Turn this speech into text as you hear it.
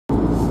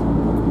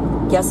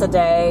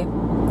Yesterday,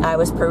 I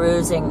was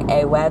perusing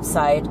a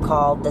website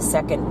called The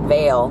Second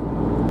Veil.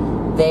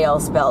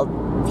 Veil spelled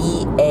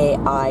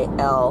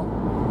V-A-I-L.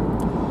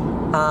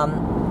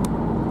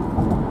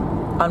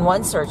 On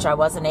one search, I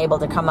wasn't able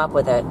to come up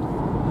with it,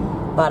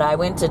 but I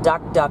went to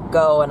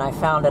dot.Orc and I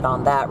found it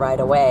on that right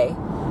away.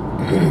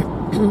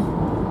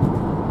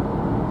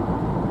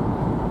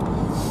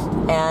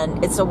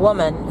 And it's a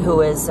woman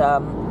who is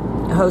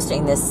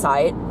hosting this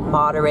site,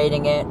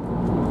 moderating it,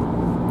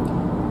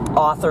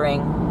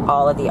 authoring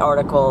all of the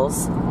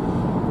articles.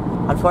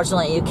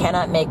 Unfortunately, you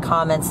cannot make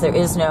comments. There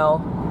is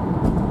no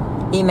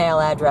email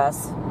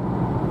address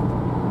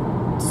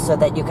so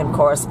that you can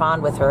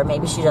correspond with her.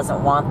 Maybe she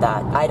doesn't want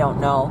that. I don't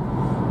know.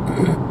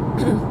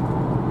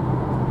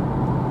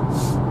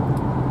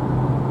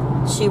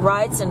 She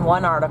writes in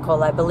one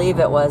article, I believe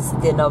it was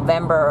the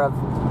November of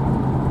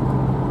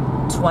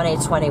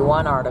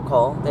 2021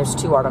 article. There's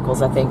 2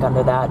 articles, I think,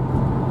 under that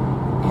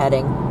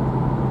heading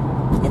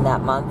in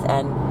that month.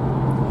 And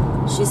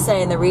she's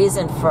saying the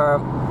reason for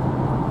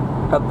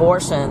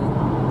abortion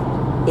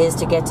is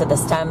to get to the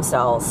stem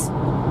cells.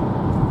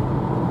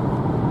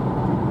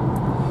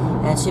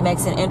 And she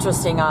makes an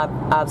interesting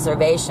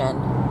observation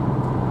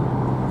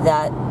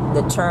that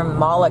the term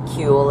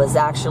molecule is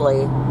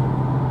actually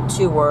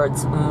 2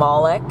 words,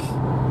 molic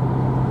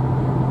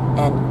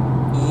and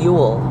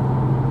Yule,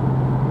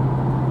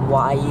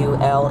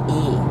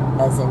 Y-U-L-E,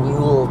 as in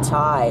Yule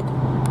tide,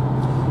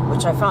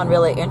 which I found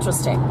really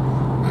interesting.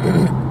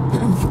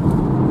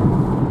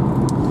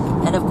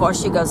 And of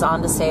course she goes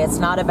on to say it's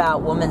not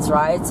about women's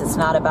rights, it's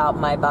not about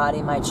my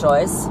body, my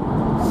choice,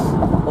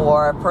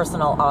 or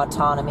personal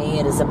autonomy.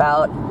 It is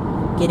about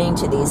getting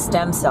to these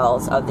stem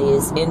cells of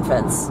these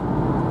infants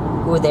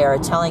who they are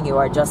telling you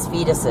are just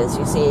fetuses.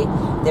 You see,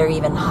 they're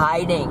even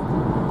hiding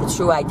the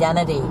true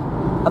identity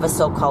of a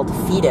so-called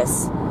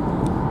fetus.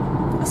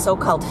 A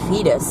so-called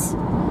fetus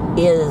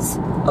is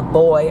a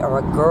boy or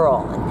a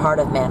girl and part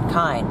of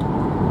mankind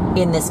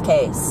in this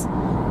case.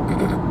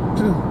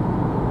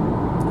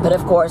 But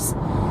of course,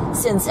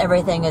 since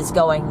everything is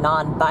going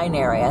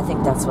non-binary, I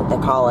think that's what they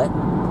call it,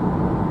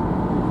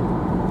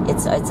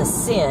 it's a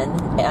sin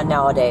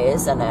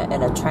nowadays and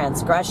a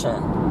transgression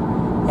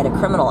and a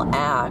criminal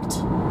act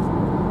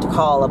to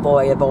call a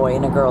boy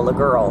and a girl a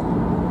girl.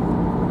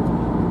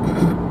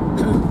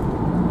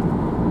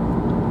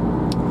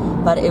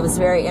 But it was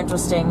very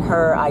interesting,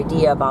 her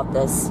idea about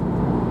this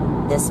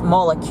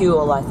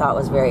molecule I thought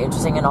was very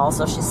interesting. And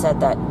also she said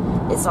that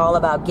it's all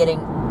about getting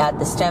at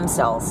the stem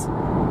cells,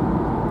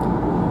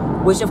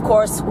 which of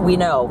course we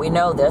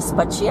know this,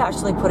 but she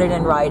actually put it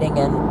in writing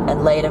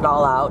and laid it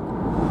all out.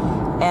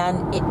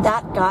 And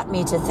that got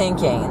me to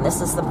thinking, and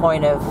this is the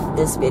point of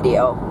this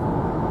video.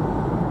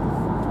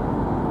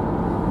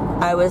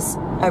 I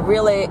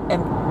really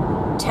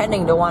am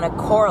tending to want to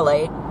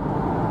correlate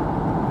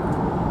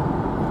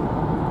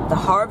the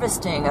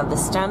harvesting of the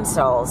stem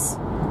cells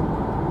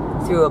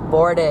through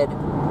aborted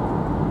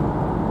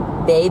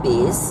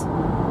babies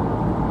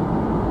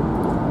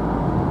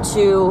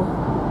to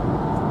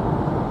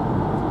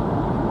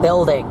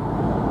building,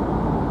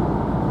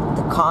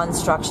 the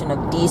construction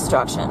of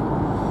destruction.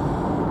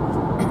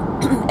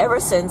 Ever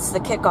since the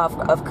kickoff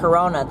of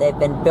Corona, they've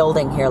been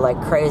building here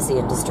like crazy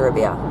in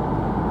Disturbia.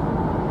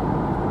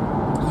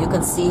 You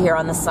can see here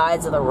on the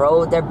sides of the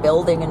road, they're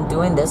building and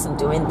doing this and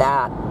doing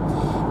that.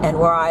 And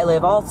where I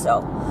live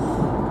also,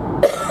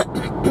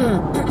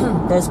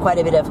 there's quite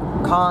a bit of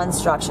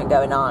construction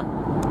going on.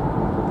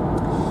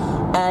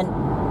 And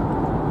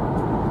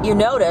you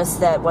notice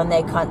that when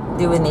they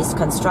doing these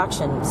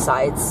construction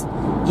sites,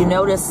 you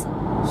notice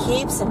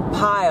heaps and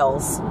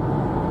piles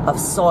of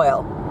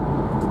soil.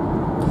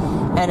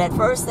 And at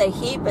first they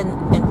heap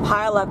and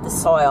pile up the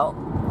soil,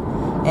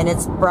 and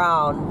it's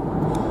brown.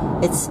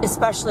 It's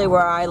especially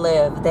where I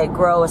live, they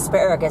grow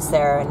asparagus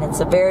there, and it's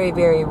a very,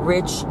 very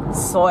rich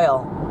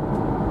soil.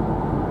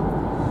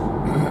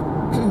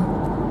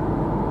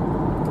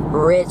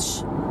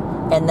 Rich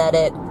in that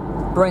it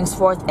brings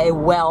forth a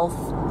wealth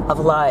of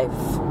life.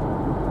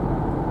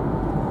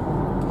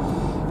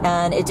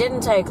 And it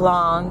didn't take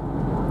long.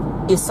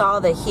 You saw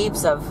the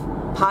heaps of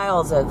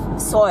piles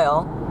of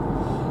soil,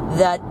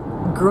 that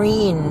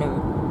green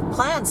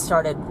plants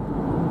started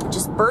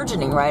just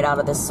burgeoning right out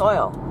of this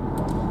soil.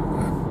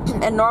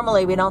 And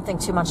normally we don't think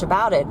too much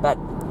about it, but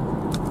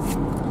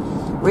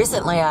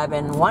recently I've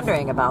been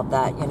wondering about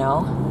that, you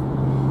know.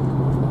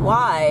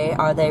 Why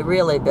are they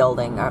really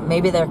building? Or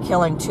maybe they're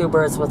killing 2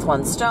 birds with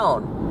 1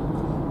 stone.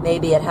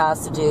 Maybe it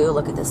has to do,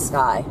 look at the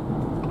sky.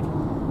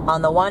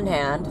 On the one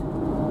hand,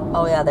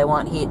 oh yeah, they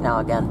want heat now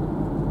again.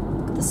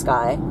 Look at the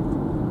sky.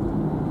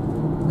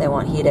 They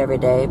want heat every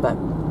day, but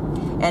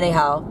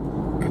anyhow,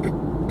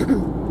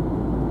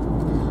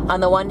 on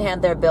the one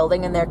hand, they're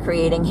building and they're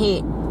creating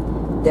heat.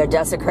 They're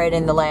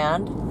desecrating the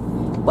land.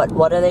 But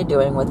what are they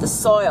doing with the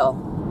soil?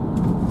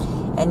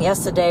 And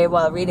yesterday,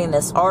 while reading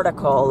this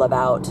article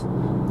about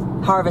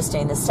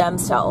harvesting the stem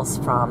cells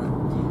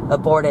from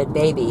aborted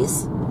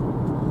babies,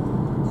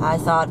 I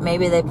thought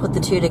maybe they put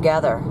the 2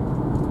 together.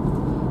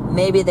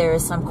 Maybe there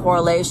is some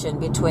correlation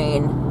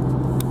between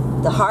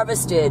the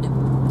harvested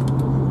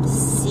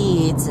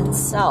seeds and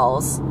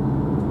cells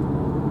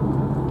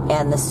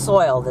and the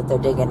soil that they're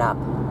digging up,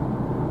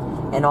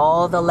 and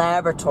all the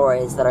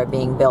laboratories that are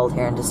being built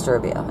here in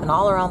Disturbia and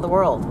all around the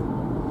world.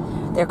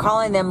 They're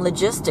calling them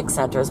logistics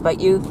centers,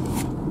 but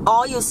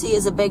all you see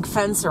is a big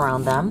fence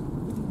around them,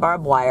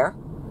 barbed wire,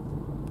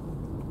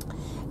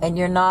 and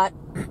you're not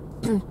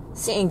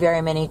seeing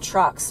very many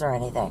trucks or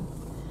anything.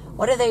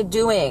 What are they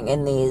doing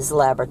in these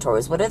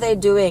laboratories? What are they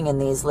doing in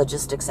these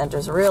logistics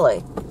centers,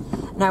 really?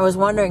 And I was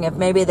wondering if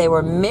maybe they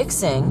were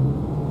mixing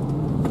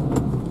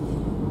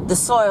the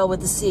soil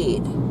with the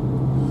seed.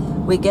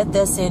 We get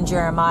this in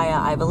Jeremiah,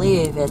 I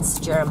believe it's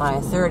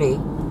Jeremiah 30.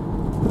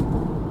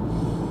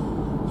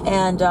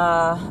 And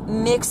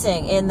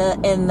mixing in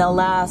the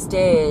last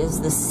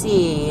days, the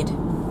seed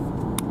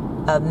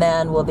of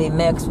men will be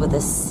mixed with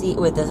the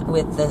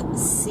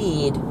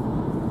seed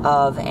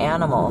of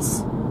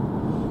animals.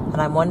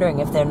 And I'm wondering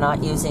if they're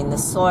not using the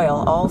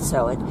soil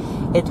also.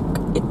 It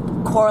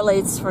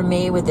correlates for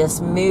me with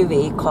this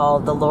movie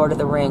called The Lord of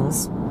the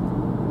Rings.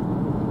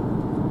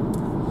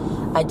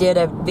 I did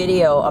a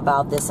video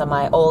about this on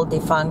my old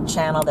defunct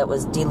channel that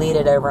was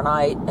deleted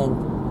overnight,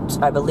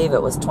 and I believe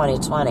it was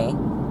 2020.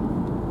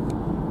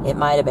 It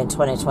might have been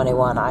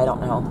 2021, I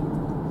don't know.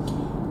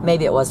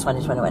 Maybe it was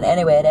 2021.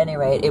 Anyway, at any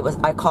rate,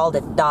 I called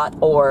it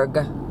 .Org.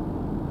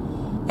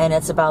 And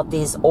it's about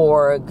these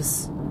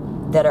orgs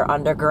that are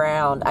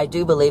underground. I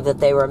do believe that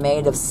they were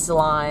made of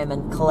slime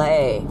and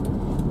clay,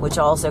 which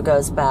also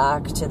goes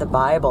back to the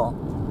Bible.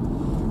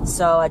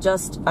 So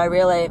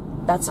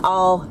that's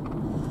all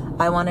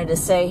I wanted to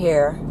say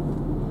here.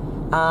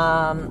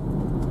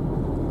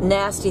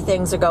 Nasty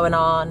things are going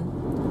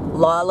on.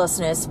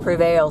 Lawlessness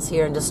prevails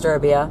here in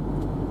Disturbia.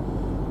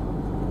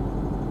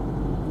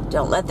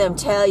 Don't let them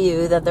tell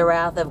you that the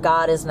wrath of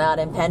God is not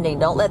impending.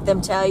 Don't let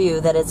them tell you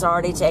that it's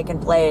already taken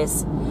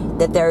place,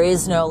 that there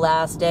is no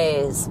last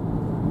days.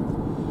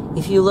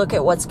 If you look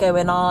at what's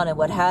going on and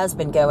what has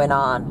been going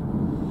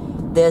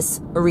on,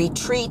 this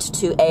retreat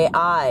to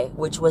AI,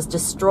 which was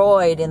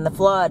destroyed in the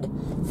flood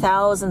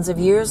thousands of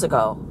years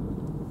ago.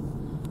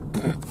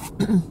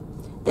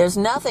 There's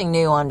nothing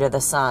new under the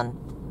sun.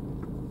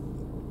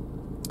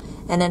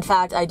 And in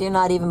fact, I do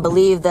not even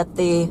believe that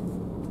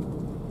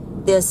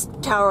this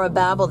Tower of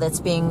Babel that's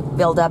being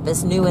built up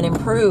is new and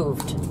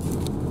improved.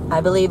 I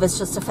believe it's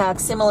just a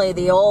facsimile of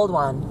the old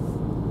one.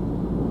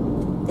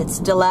 It's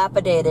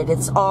dilapidated.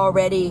 It's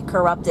already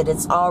corrupted.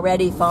 It's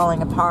already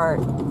falling apart.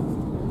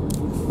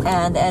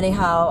 And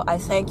anyhow, I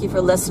thank you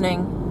for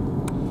listening.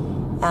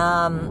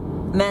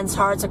 Men's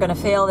hearts are going to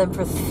fail them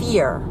for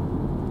fear.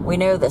 We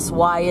know this.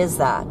 Why is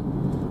that?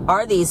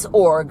 Are these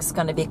orgs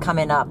going to be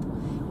coming up?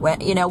 When,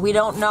 we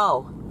don't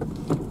know.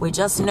 We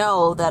just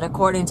know that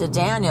according to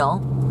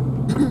Daniel,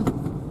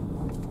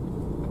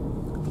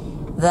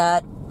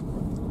 that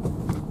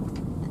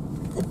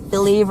the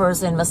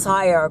believers in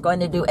Messiah are going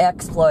to do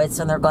exploits,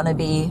 and they're going to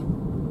be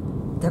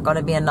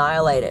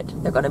annihilated.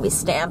 They're going to be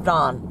stamped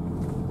on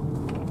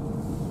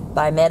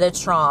by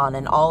Metatron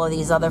and all of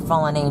these other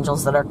fallen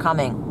angels that are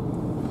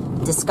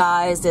coming,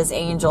 disguised as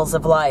angels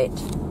of light.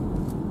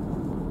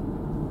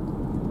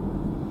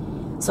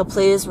 So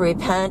please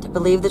repent,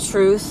 believe the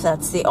truth.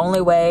 That's the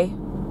only way.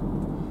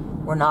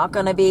 We're not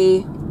going to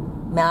be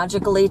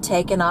magically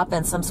taken up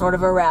in some sort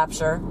of a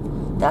rapture.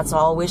 That's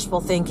all wishful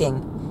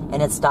thinking,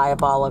 and it's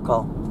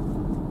diabolical.